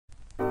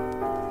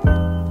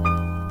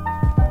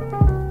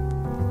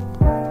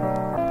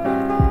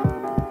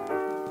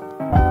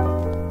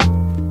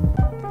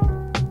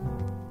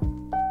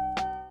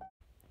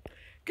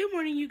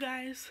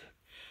guys.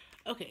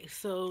 Okay,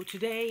 so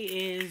today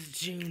is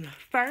June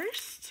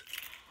 1st.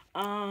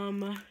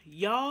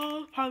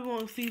 Y'all probably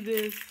won't see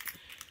this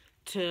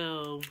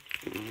till,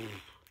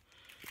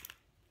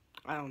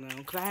 I don't know,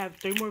 because I have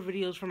 3 more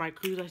videos for my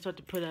cruise I start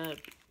to put up.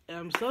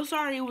 I'm so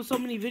sorry it was so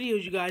many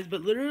videos, you guys,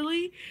 but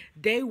literally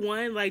day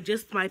 1, like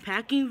just my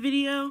packing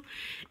video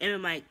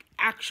and like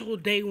actual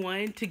day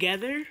 1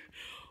 together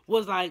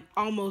was like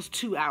almost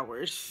 2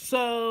 hours.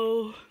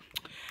 So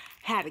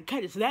had to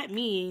cut it. So that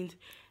means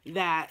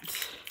that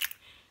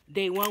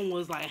day 1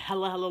 was like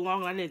hella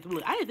long. I didn't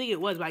think it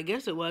was, but I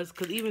guess it was,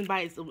 because even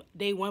by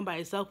day 1 by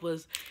itself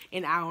was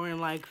an hour and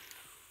like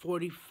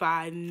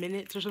 45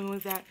 minutes or something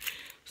like that.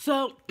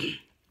 So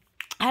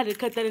I had to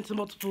cut that into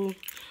multiple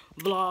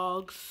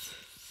vlogs.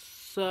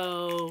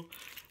 So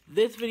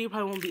this video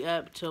probably won't be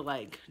up till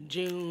like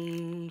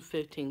June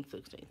 15th,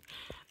 16th.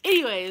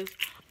 Anyways,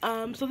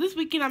 so this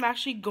weekend I'm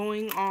actually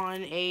going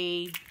on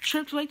a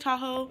trip to Lake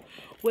Tahoe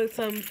with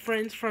some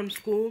friends from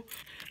school.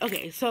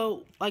 Okay,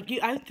 so like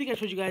I think I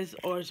showed you guys,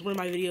 or it's one of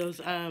my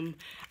videos.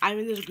 I'm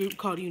in this group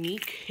called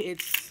Unique.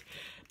 It's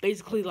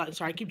basically like,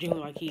 sorry, I keep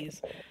jingling my keys.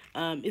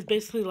 It's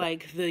basically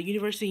like the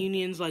University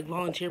Union's like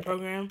volunteer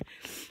program,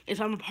 and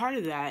so I'm a part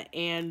of that.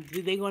 And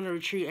they go on a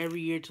retreat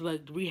every year to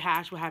like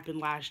rehash what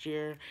happened last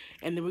year,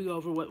 and then we go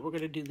over what we're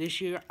gonna do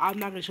this year. I'm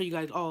not gonna show you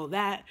guys all of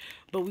that,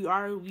 but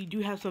we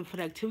do have some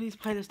fun activities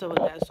planned and stuff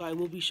like that. So I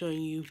will be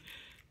showing you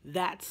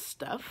that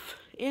stuff.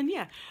 And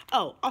yeah.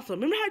 Oh, also,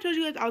 remember how I told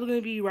you guys I was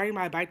gonna be riding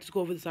my bike to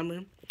school over the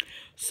summer?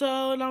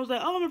 So and I was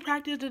like, oh, I'm gonna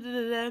practice.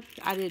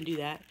 I didn't do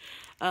that.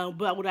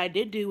 But what I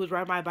did do was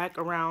ride my bike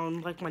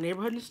around like my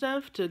neighborhood and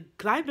stuff, cause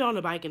I've been on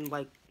the bike in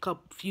like a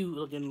few,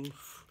 like in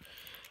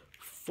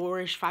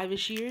 4-ish,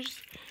 5-ish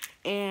years,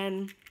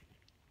 and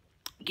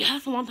yeah,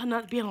 it's a long time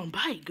not to be on a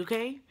bike.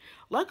 Okay,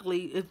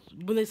 luckily, it's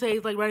when they say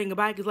it's like riding a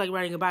bike, it's like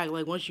riding a bike.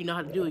 Like once you know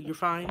how to do it, you're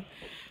fine.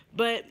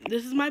 But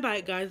this is my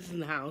bike, guys. It's in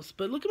the house.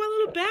 But look at my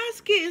little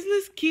basket. Isn't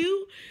this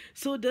cute?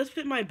 So it does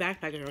fit my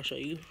backpack, and I'll show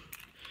you.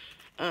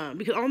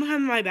 Because all I have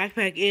in my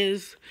backpack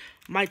is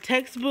my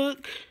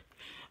textbook,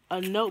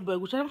 a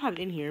notebook, which I don't have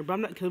in here, but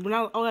I'm not, because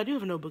I do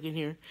have a notebook in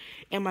here,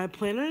 and my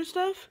planner and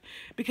stuff,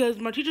 because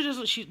my teacher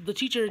doesn't, the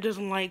teacher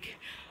doesn't like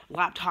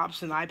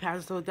laptops and iPads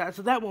and stuff like that,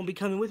 so that won't be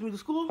coming with me to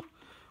school,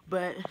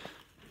 but,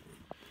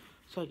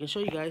 so I can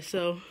show you guys.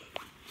 So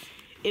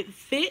it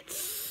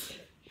fits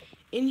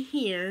in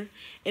here,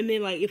 and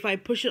then like if I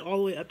push it all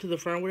the way up to the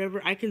front or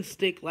whatever, I can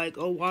stick like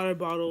a water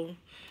bottle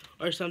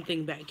or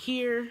something back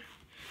here.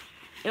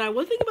 And I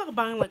was thinking about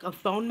buying like a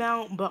phone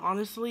mount, but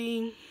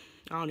honestly,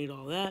 I don't need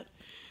all that.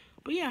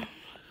 But yeah,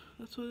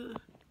 that's what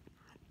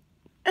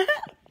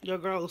your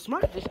girl was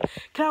smart.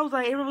 Cause I was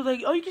like, everyone was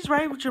like, oh, you just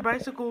ride with your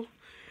bicycle,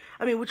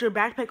 with your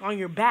backpack on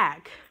your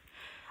back.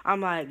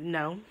 I'm like,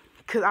 no,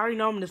 cause I already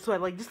know I'm gonna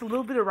sweat. Like just a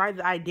little bit of ride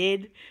that I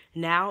did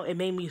now, it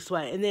made me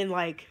sweat. And then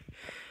like,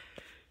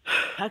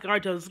 I can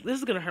already tell this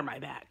is gonna hurt my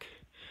back.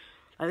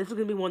 Like this is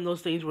gonna be one of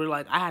those things where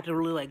like I have to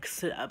really like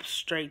sit up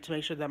straight to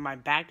make sure that my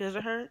back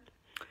doesn't hurt.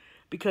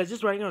 Because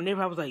just right on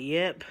neighborhood, I was like,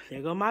 yep,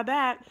 there go my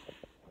back.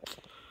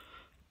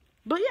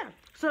 But yeah,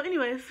 so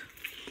anyways,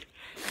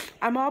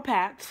 I'm all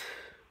packed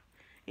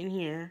in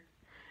here.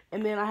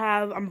 And then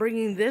I'm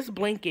bringing this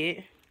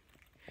blanket,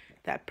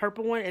 that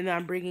purple one, and then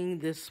I'm bringing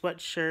this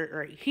sweatshirt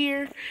right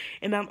here.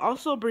 And I'm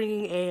also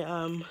bringing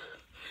a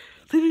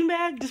sleeping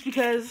bag, just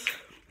because,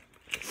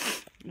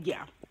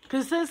 yeah.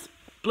 Because it says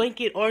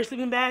blanket or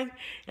sleeping bag,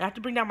 and I have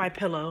to bring down my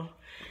pillow.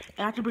 And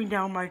I have to bring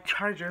down my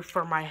charger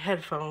for my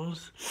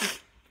headphones.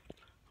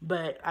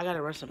 But I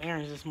gotta run some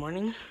errands this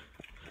morning.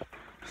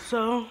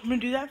 So I'm gonna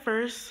do that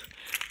first.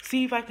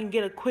 See if I can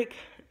get a quick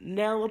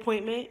nail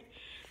appointment.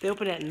 They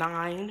open at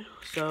 9,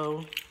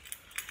 so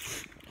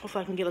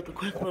hopefully I can get like a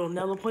quick little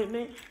nail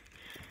appointment.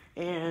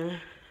 And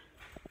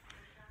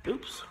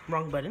oops,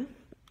 wrong button.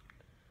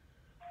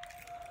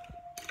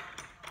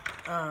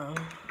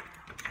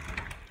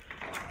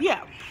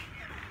 Yeah.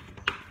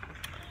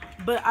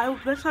 But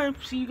next time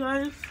I see you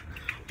guys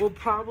will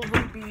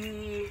probably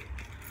be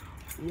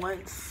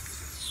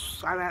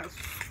once I'm at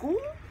school.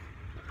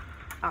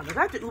 I don't know,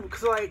 I have to Uber,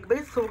 because like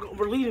basically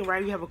we're leaving,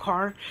 right? We have a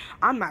car.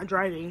 I'm not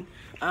driving,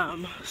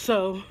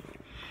 so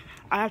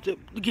I have to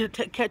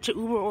catch an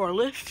Uber or a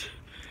Lyft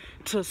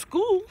to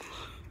school,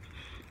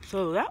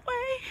 so that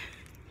way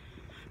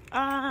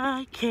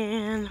I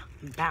can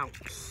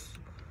bounce.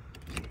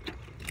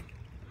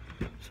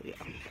 So yeah.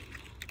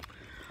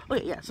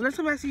 Okay, yeah. So next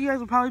time I see you guys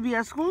will probably be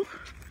at school,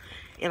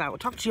 and I will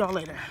talk to y'all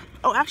later.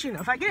 Oh, actually no.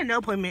 If I get a nail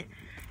appointment,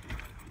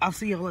 I'll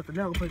see y'all at the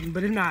nail appointment,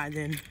 but if not,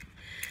 then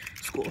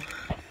school.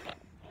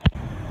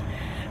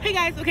 Hey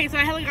guys, okay, so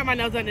I hella got my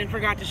nails done and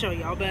forgot to show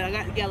y'all, but I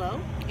got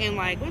yellow and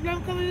like, what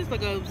color is this?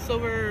 Like a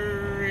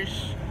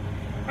silverish,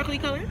 sparkly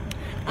color.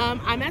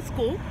 I'm at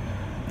school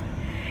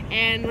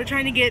and we're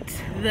trying to get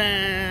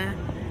the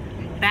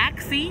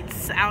back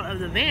seats out of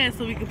the van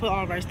so we can put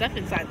all of our stuff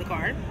inside the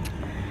car.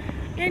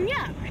 And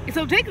yeah,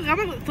 so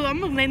I'm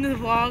gonna name this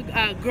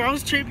vlog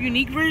Girls Trip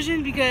Unique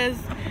version, because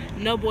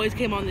no boys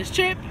came on this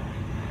trip.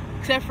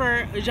 Except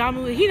for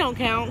Jamu, he don't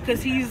count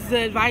because he's the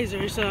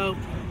advisor. So,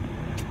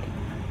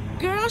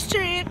 girls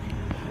trip.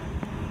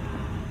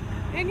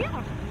 And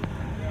yeah.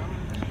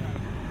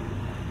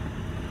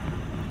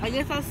 I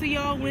guess I'll see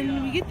y'all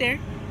when we get there.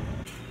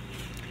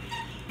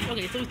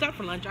 Okay, so we stopped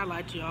for lunch. I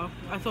lied to y'all.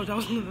 I thought y'all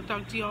was going to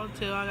talk to y'all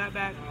until I got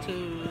back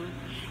to...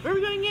 Where are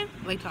we going again?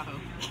 Lake Tahoe.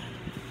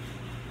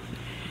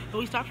 But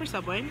we stopped for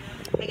Subway.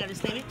 I got a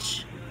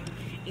sandwich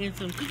and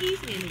some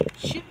cookies and a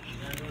chip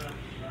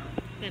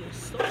and a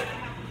soda.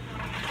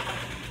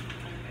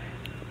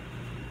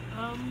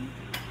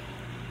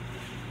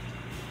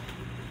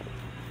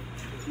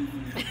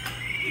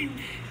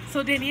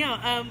 So Danielle,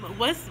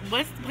 what's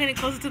the planet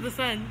closest to the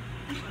sun?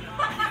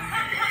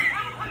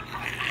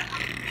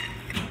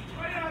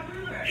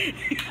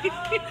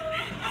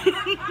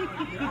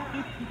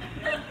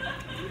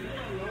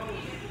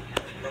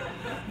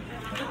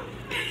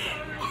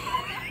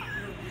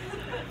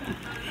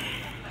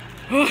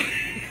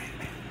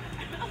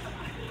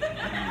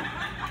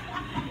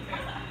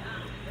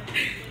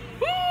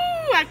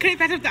 I couldn't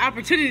pass up the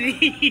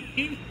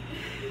opportunity.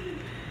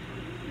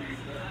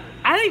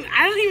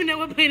 I don't even know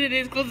what planet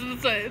is close to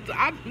the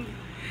sun.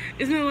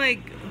 Isn't it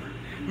like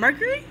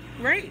Mercury?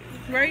 Right?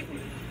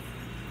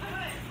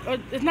 Or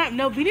it's not.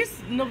 No,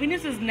 Venus. No,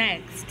 Venus is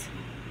next.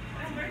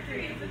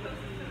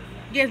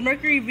 Yes,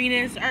 Mercury,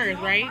 Venus, Earth,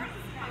 right?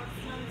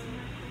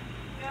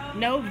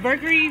 No,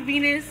 Mercury,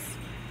 Venus.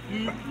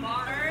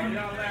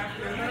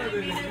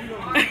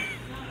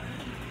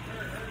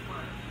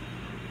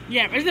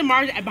 Yeah, isn't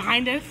Mars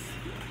behind us?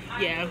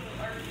 Yeah.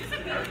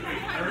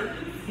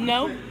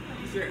 No.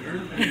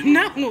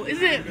 No,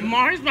 is it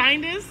Mars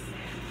behind us?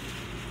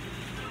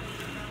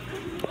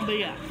 But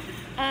yeah.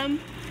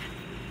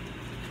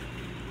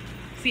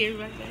 See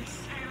everybody, guys.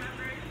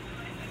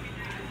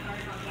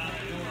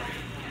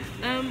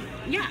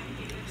 Yeah.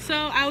 So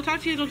I will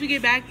talk to you once we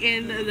get back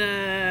in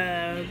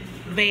the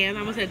van. I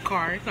almost said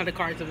car. It's not a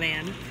car, it's a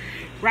van.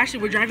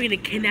 We're driving in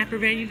a kidnapper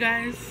van, you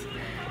guys.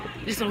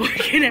 Just a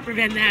kidnapper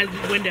van that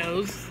has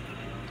windows.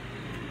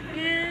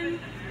 And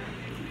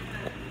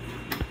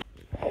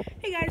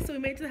hey guys, so we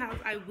made it to the house.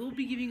 I will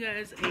be giving you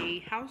guys a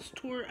house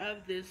tour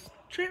of this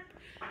trip,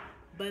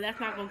 but that's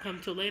not gonna come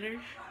till later.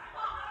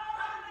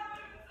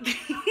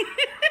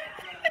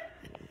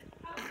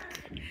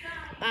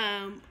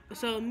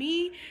 So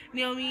me,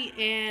 Naomi,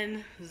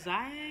 and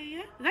Zaya.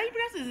 Is that how you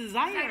pronounce it? Is it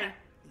Zaya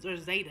or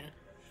Zeta?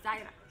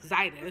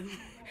 Zida.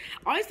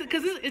 Always,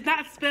 because it's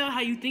not spelled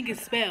how you think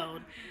it's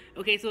spelled.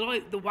 Okay, so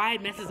always, the Y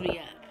messes me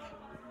up.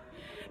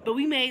 But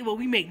we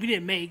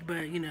didn't make,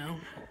 but you know,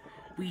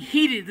 we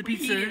heated the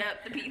pizza. Heated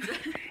up the pizza.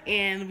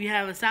 And we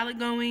have a salad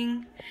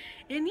going.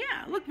 And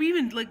yeah, look, we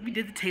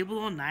did the table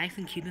all nice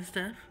and cute and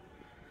stuff.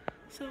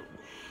 So,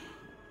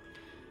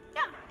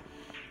 yeah.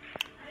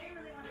 I didn't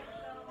really want to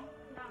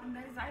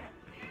go. Hi.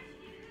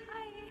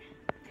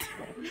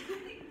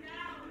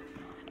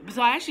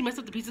 So I actually messed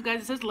up the pizza,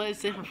 guys. It says let it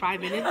sit for 5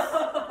 minutes.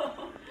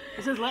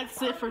 It says let it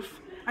sit for...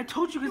 I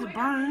told you because it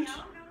burned.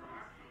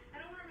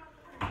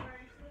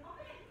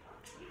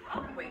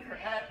 Wake her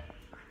up.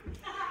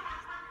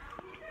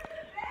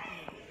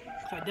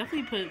 So I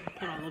definitely put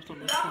my lips on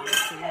this one.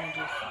 So we're gonna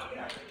just...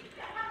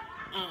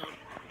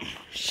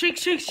 shake,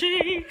 shake,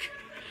 shake.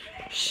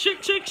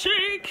 Shake, shake,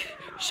 shake.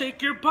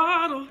 Shake your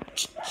bottle.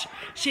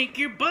 Shake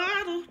your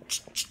bottle.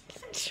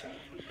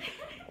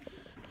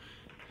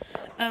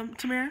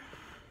 Tamara?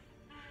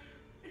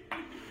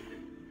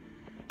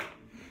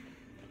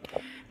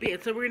 But yeah,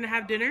 so we're gonna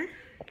have dinner,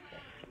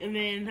 and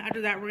then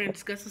after that we're gonna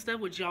discuss some stuff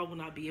which y'all will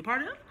not be a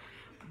part of,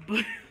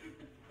 but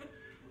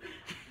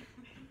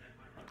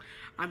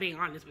I'm being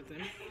honest with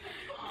them.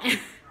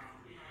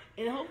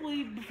 And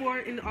hopefully before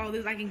in all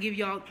this I can give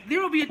y'all, there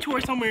will be a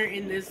tour somewhere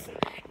in this,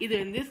 either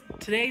in this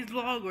today's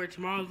vlog or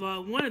tomorrow's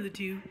vlog, one of the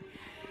two.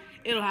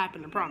 It'll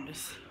happen, I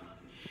promise.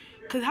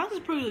 Cause the house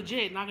is pretty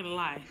legit, not gonna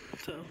lie.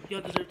 So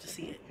y'all deserve to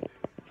see it.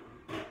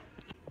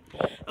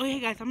 Okay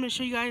guys, I'm gonna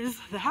show you guys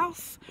the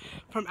house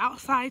from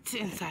outside to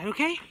inside,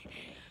 okay?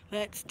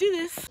 Let's do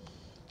this.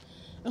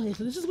 Okay,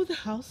 so this is what the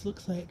house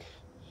looks like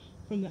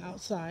from the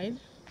outside.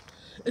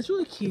 It's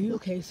really cute.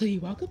 Okay, so you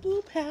walk up a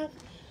little path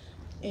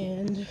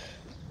and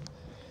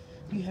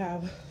you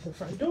have the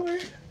front door.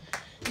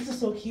 This is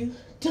so cute.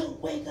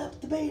 Don't wake up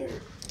the bear.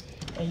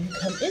 And you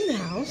come in the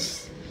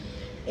house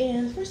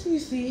and the first thing you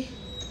see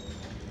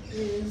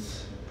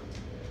is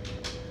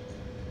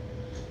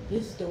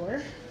this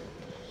door.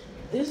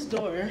 This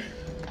door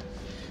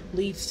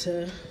leads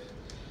to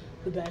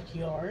the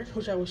backyard,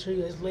 which I will show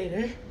you guys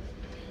later.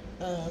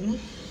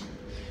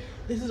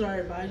 This is our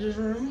advisor's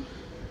room.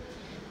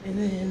 And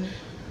then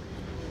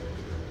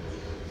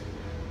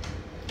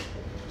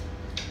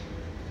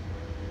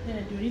did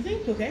I do anything?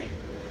 Okay.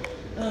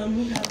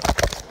 We have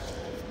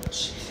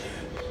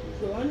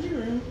the laundry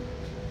room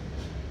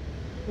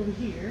over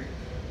here.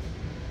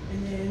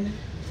 And then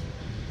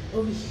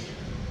over here.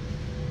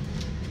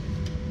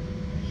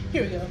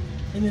 Here we go.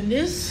 And then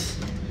this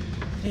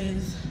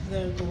is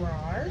the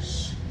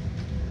garage.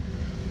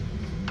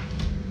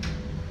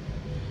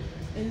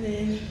 And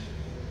then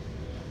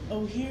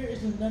over here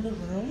is another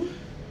room.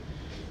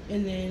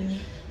 And then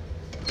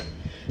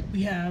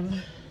we have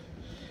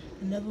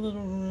another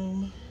little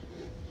room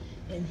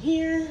in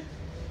here.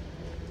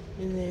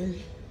 And then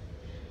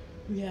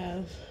we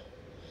have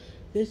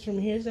this room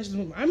here. This is actually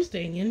the room I'm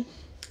staying in.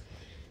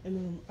 And the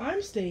room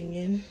I'm staying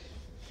in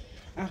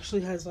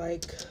actually has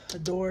like a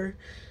door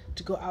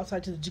to go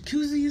outside to the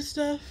jacuzzi and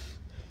stuff.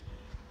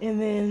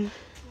 And then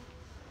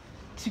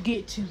to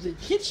get to the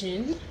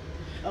kitchen,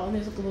 oh, and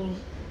there's like a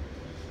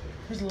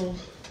little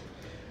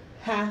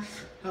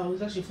half, oh,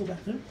 it's actually a full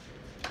bathroom,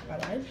 my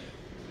bad.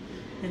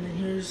 And then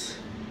here's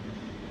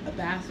a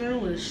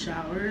bathroom with a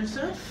shower and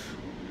stuff.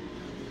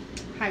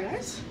 Hi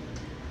guys.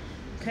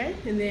 Okay,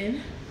 and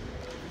then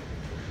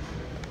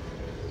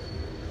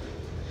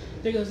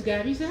there goes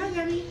Gabby. Say hi,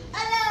 Gabby.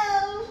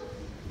 Hello.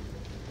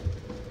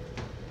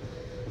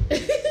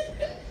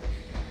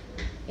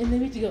 And then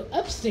we have to go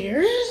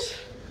upstairs.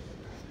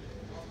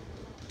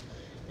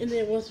 And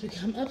then once we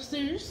come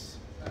upstairs,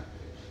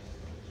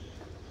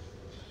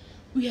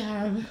 we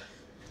have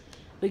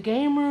the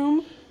game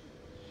room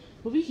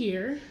over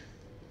here.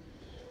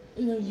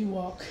 And then you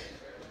walk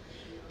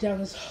down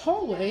this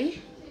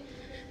hallway.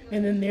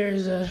 And then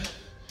there's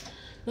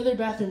another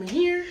bathroom in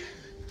here.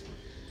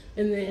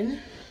 And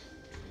then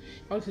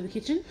on to the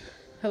kitchen.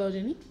 Hello,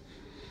 Jenny.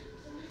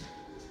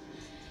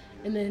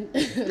 And then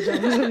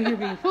John's over here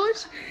being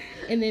foolish.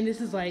 And then this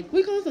is like, what do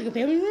you call this? Like a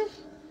family room?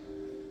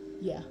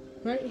 Yeah,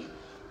 right?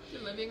 The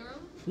living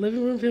room?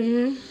 Living room, family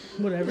room,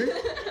 whatever.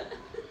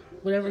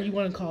 Whatever you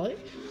want to call it.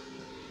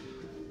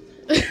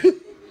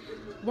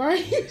 Why are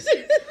you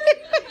saying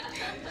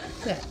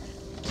that?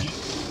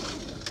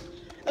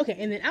 Okay,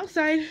 and then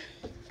outside,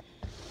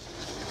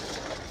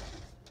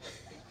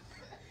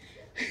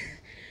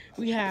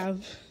 we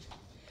have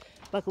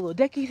like a little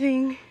decky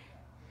thing.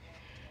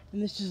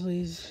 And this just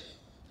leads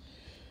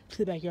to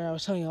the backyard I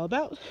was telling you all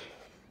about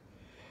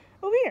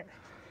over here.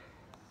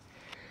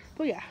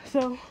 But yeah,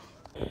 so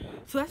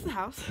that's the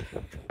house.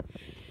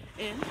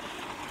 And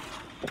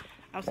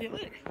I'll see you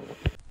later.